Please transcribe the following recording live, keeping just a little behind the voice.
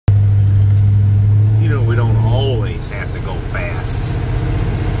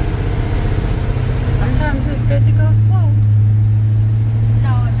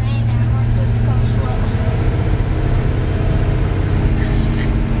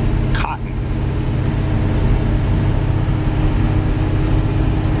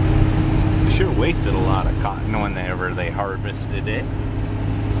wasted a lot of cotton whenever they harvested it.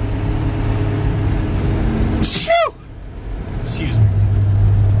 Shoo! Excuse me.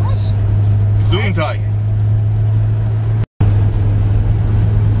 What? Zoom tight.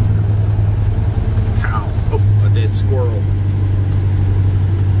 Cow. Oh, a dead squirrel.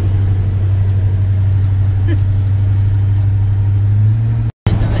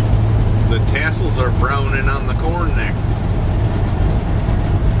 The tassels are browning on the corn there.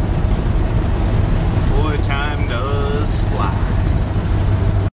 Boy, time does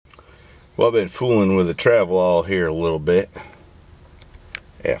fly. Well, I've been fooling with the Travelall here a little bit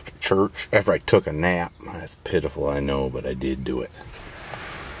after church, after I took a nap. That's pitiful, I know, but I did do it.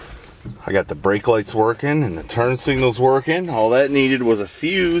 I got the brake lights working and the turn signals working. All that needed was a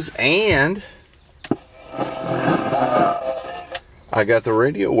fuse, and I got the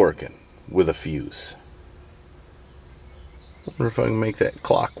radio working with a fuse. Wonder if I can make that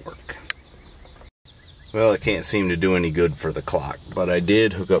clock work. Well, it can't seem to do any good for the clock, but I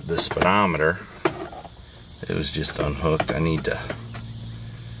did hook up the speedometer. It was just unhooked. I need to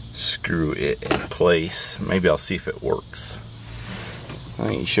screw it in place. Maybe I'll see if it works. I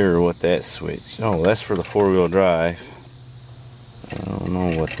ain't sure what that switch. Oh, that's for the four-wheel drive. I don't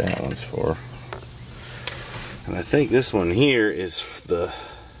know what that one's for. And I think this one here is the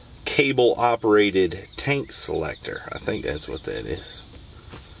cable operated tank selector. I think that's what that is.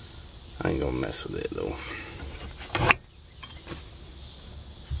 I ain't gonna mess with it though.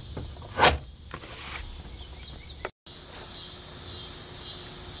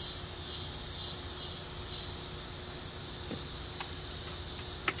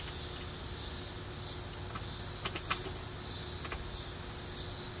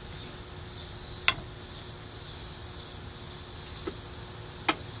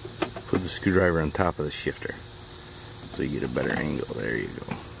 Put the screwdriver on top of the shifter so you get a better angle. There you go.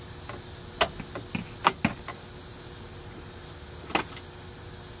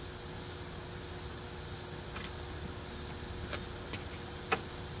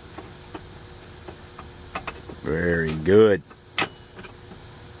 Very good.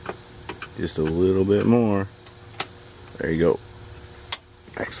 Just a little bit more. There you go.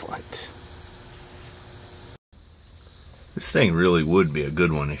 Excellent. This thing really would be a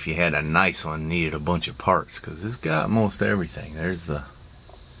good one if you had a nice one, needed a bunch of parts, because it's got most everything. There's the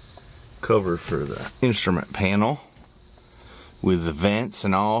cover for the instrument panel with the vents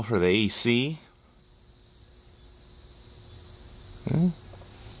and all for the AC.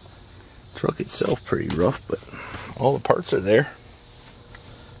 Truck itself pretty rough, but all the parts are there.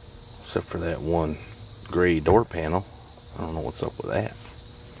 Except for that one gray door panel. I don't know what's up with that.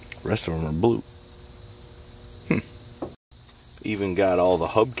 The rest of them are blue. Even got all the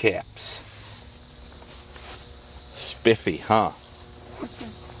hubcaps. Spiffy, huh?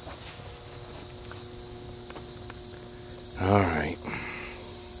 Alright.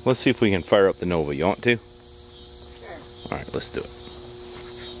 Let's see if we can fire up the Nova. You want to? Sure. Alright, let's do it.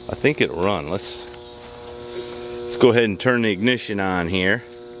 I think it'll run. Let's go ahead and turn the ignition on here.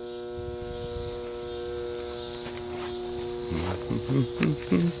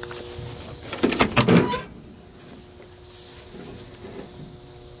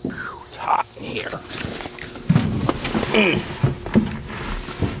 It's hot in here.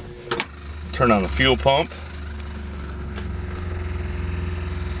 Turn on the fuel pump.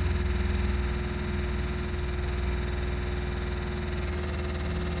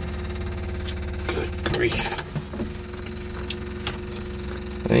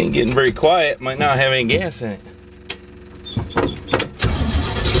 It ain't getting very quiet. Might not have any gas in it.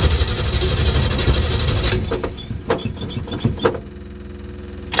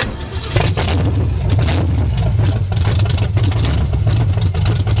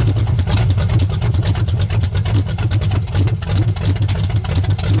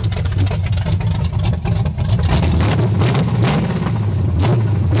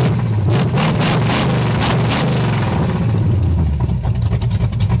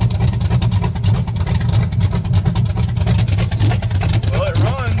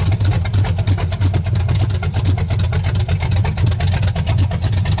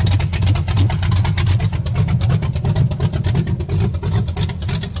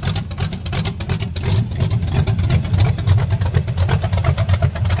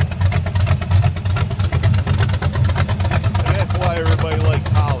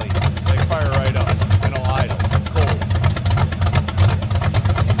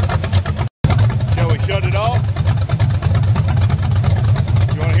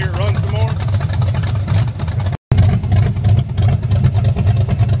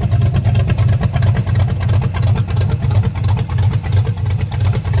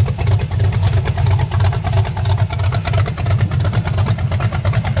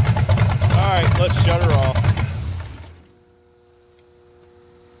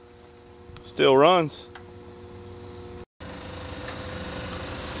 Still runs.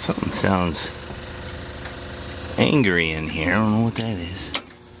 Something sounds angry in here. I don't know what that is.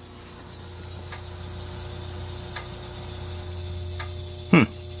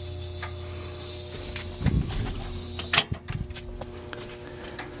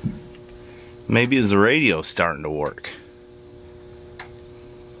 Maybe is the radio starting to work.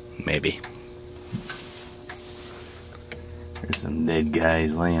 Maybe. There's some dead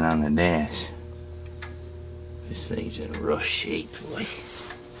guys laying on the dash. This thing's in rough shape, boy.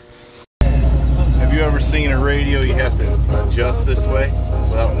 Have you ever seen a radio you have to adjust this way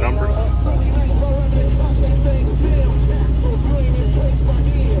without numbers?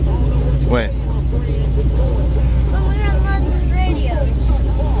 When?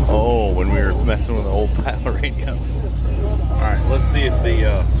 Oh, when we were messing with the old pile of radios. Alright, let's see if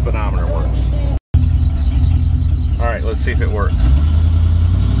the speedometer works. Alright, let's see if it works.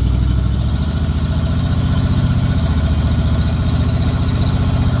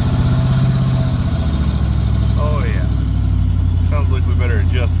 Oh yeah. Sounds like we better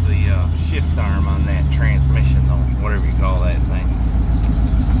adjust the shift arm on that transmission though, whatever you call that thing.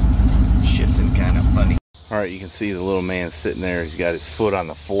 Shifting kind of funny. Alright, you can see the little man sitting there. He's got his foot on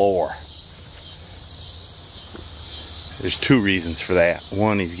the floor. There's two reasons for that.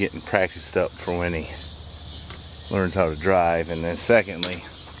 One, he's getting practiced up for when he learns how to drive. And then secondly,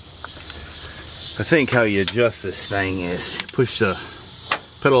 I think how you adjust this thing is push the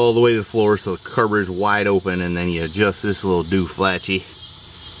pedal all the way to the floor so the carburetor's wide open, and then you adjust this little do-flatchy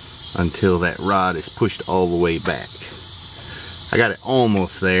until that rod is pushed all the way back. I got it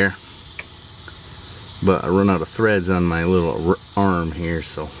almost there, but I run out of threads on my little arm here,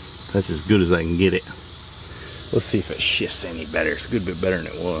 so that's as good as I can get it. Let's see if it shifts any better. It's a good bit better than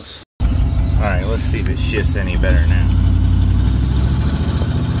it was. Alright, let's see if it shifts any better now.